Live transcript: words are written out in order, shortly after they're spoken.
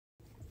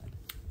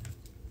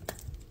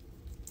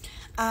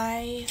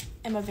I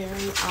am a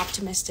very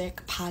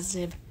optimistic,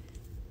 positive.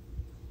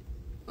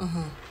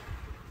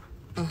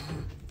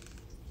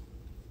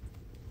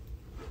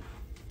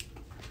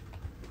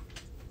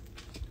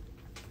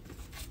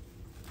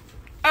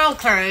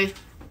 Okay.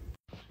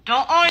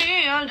 Don't want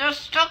you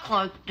just stuck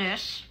like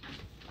this.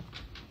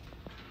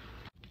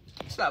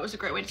 So that was a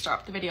great way to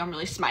start off the video. I'm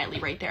really smiley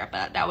right there,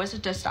 but that was a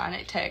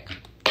dystonic tick.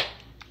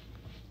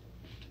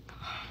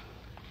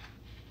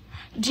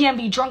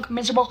 DMV drunk,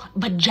 miserable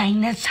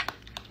vaginas.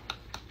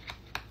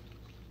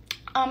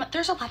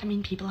 There's a lot of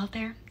mean people out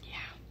there. Yeah.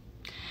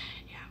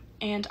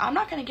 And I'm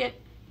not gonna get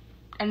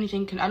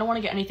anything, I don't want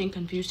to get anything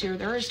confused here.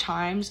 There is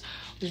times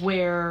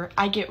where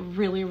I get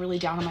really, really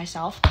down on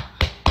myself.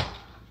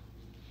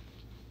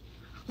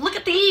 Look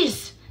at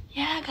these!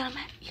 Yeah, I got them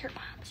at your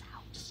mom's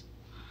house.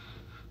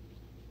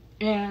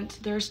 And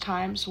there's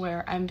times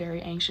where I'm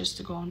very anxious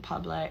to go in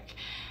public.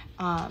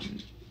 I'm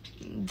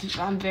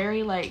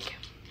very like,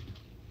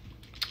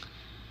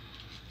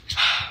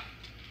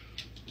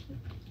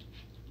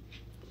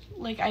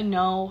 I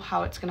know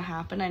how it's gonna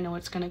happen. I know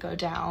it's gonna go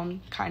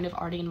down, kind of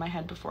already in my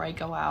head before I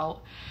go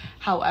out.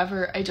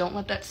 However, I don't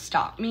let that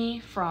stop me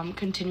from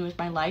continuing with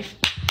my life.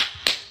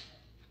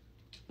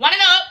 One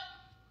and up!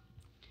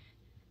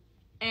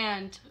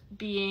 And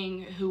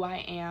being who I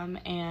am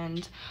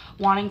and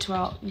wanting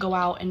to go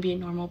out and be a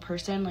normal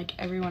person like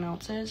everyone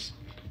else is.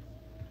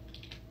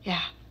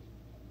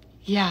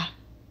 Yeah.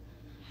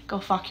 Go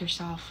fuck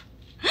yourself.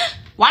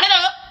 One and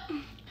up!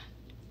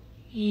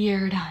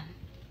 You're done.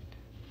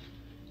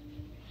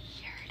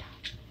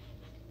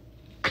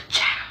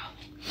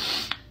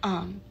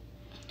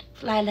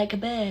 Fly like a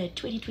bird,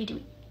 tweety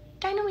tweety.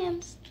 Dino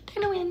wins,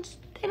 dino wins,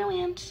 dino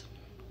wins.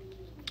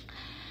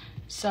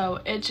 So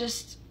it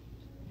just,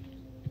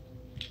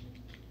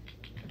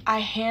 I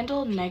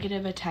handle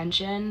negative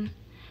attention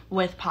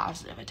with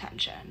positive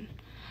attention.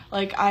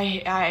 Like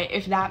I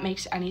if that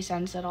makes any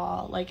sense at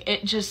all. Like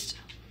it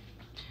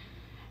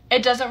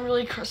doesn't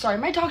really, sorry,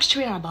 my dog's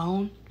chewing on a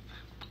bone.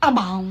 A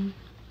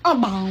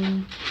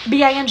bone.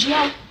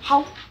 B-I-N-G-O,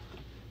 how?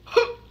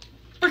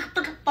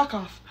 Fuck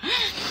off.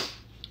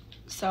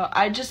 So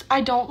I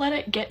don't let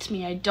it get to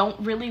me. I don't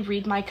really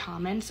read my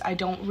comments. I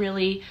don't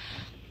really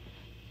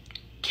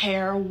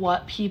care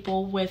what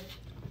people with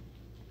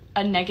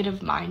a negative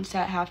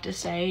mindset have to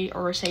say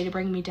or say to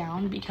bring me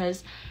down,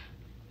 because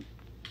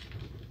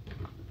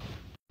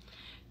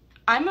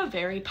I'm a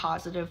very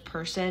positive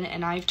person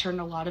and I've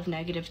turned a lot of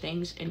negative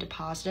things into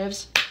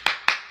positives.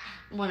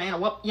 Wanna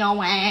whoop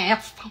your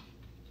ass.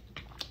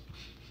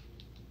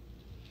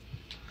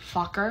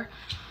 Fucker.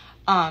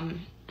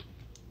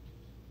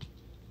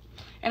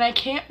 And I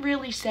can't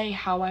really say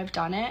how I've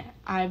done it.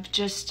 I've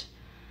just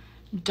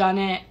done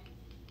it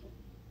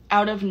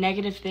out of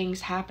negative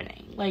things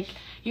happening. Like,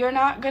 you're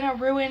not gonna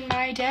ruin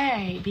my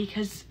day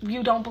because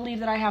you don't believe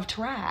that I have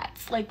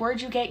Tourette's. Like,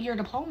 where'd you get your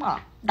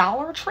diploma?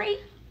 Dollar Tree?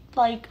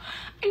 Like,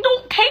 I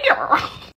don't care.